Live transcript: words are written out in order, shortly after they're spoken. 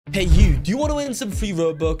Hey you, do you want to win some free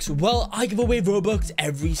Robux? Well, I give away Robux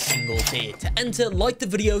every single day. To enter, like the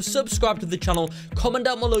video, subscribe to the channel, comment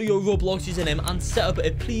down below your Roblox username, and set up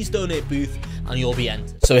a please donate booth, and you'll be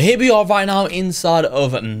entered. So here we are right now inside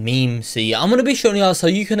of Meme C. I'm going to be showing you guys how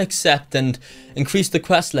you can accept and increase the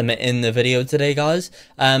quest limit in the video today, guys.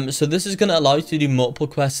 So this is going to allow you to do multiple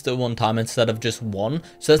quests at one time instead of just one.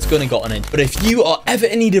 So that's going to get on it. But if you are ever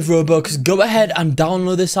in need of Robux, go ahead and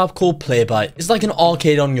download this app called Playbyte. It's like an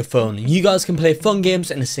arcade on your phone. You guys can play fun games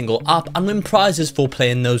in a single app and win prizes for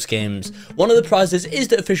playing those games. One of the prizes is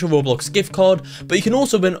the official Roblox gift card, but you can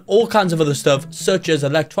also win all kinds of other stuff such as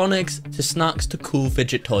electronics to snacks to cool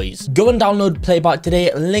fidget toys. Go and download Playbyte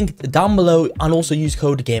today, linked down below, and also use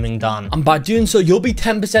code GAMINGDAN. And by doing so, you'll be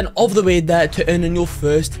 10% of the way there to earning your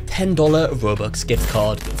first $10 Robux gift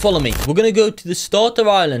card. Follow me. We're going to go to the starter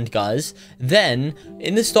island, guys. Then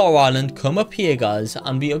in the starter island, come up here, guys,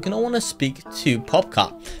 and we are going to want to speak to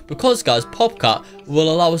Popcat. Because, guys, Popcat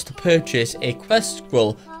will allow us to purchase a quest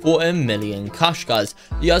scroll for 1,000,000 cash, guys.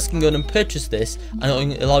 You guys can go and purchase this, and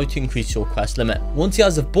it will allow you to increase your quest limit. Once you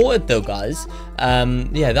guys have bought it, though, guys,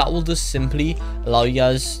 yeah, that will just simply allow you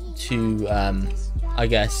guys to, I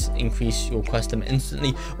guess, increase your quest limit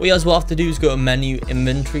instantly. What you guys will have to do is go to menu,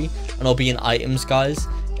 inventory, and it'll be in items, guys,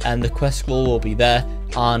 and the quest scroll will be there.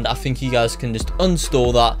 And I think you guys can just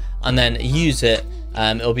uninstall that and then use it.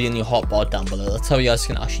 It'll be in your hotbar down below. That's how you guys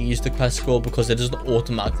can actually use the quest scroll, because it doesn't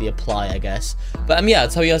automatically apply, I guess. But yeah,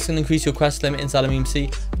 that's how you guys can increase your quest limit inside of Meme C.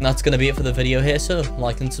 And that's going to be it for the video here, so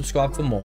like and subscribe for more.